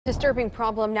Disturbing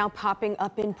problem now popping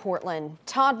up in Portland.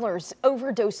 Toddlers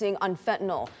overdosing on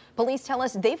fentanyl. Police tell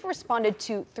us they've responded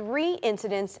to 3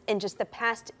 incidents in just the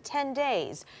past 10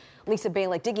 days. Lisa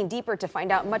Balick digging deeper to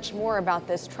find out much more about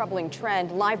this troubling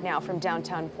trend. Live now from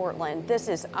downtown Portland. This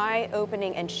is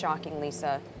eye-opening and shocking,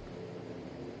 Lisa.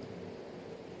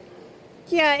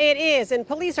 Yeah, it is. And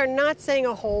police are not saying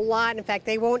a whole lot. In fact,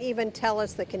 they won't even tell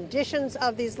us the conditions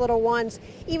of these little ones,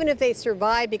 even if they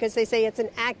survive, because they say it's an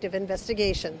active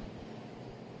investigation.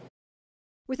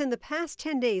 Within the past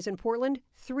 10 days in Portland,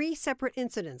 3 separate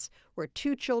incidents where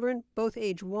 2 children, both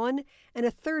age 1, and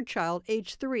a third child,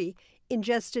 age 3,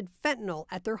 ingested fentanyl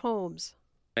at their homes.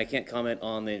 I can't comment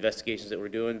on the investigations that we're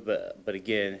doing, but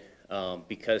again,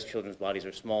 because children's bodies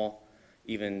are small,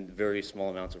 even very small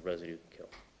amounts of residue can kill.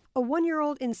 A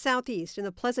 1-year-old in Southeast in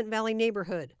the Pleasant Valley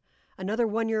neighborhood. Another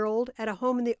 1-year-old at a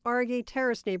home in the Argay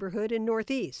Terrace neighborhood in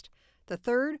Northeast. The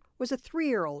third was a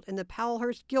 3-year-old in the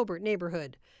Powellhurst-Gilbert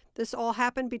neighborhood. This all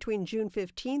happened between June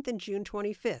 15th and June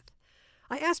 25th.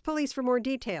 I asked police for more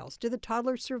details. Did the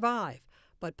toddlers survive?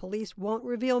 But police won't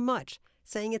reveal much,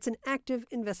 saying it's an active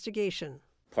investigation.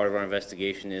 Part of our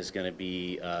investigation is going to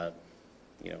be,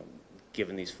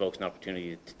 giving these folks an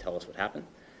opportunity to tell us what happened.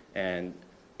 And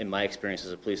in my experience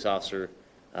as a police officer,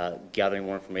 gathering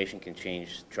more information can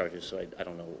change charges, so I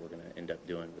don't know what we're going to end up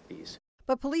doing with these.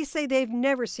 But police say they've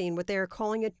never seen what they are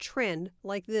calling a trend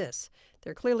like this.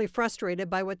 They're clearly frustrated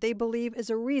by what they believe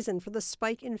is a reason for the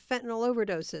spike in fentanyl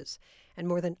overdoses. And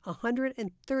more than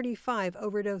 135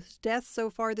 overdose deaths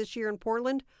so far this year in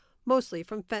Portland, mostly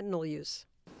from fentanyl use.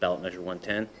 Ballot Measure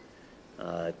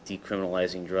 110,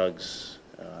 decriminalizing drugs,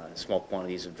 small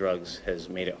quantities of drugs, has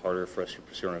made it harder for us to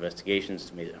pursue our investigations.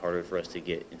 It's made it harder for us to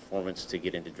get informants to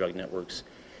get into drug networks.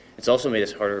 It's also made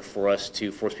it harder for us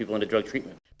to force people into drug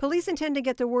treatment. Police intend to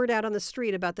get the word out on the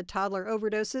street about the toddler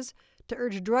overdoses to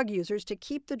urge drug users to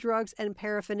keep the drugs and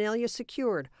paraphernalia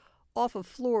secured off of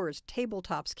floors,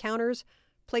 tabletops, counters,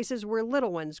 places where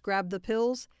little ones grab the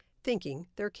pills thinking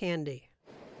they're candy.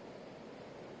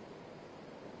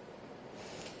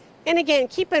 And again,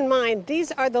 keep in mind,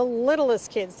 these are the littlest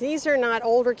kids. These are not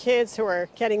older kids who are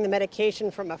getting the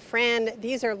medication from a friend.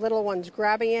 These are little ones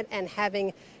grabbing it and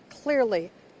having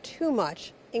clearly too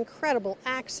much incredible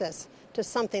access to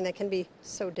something that can be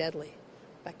so deadly.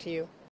 Back to you.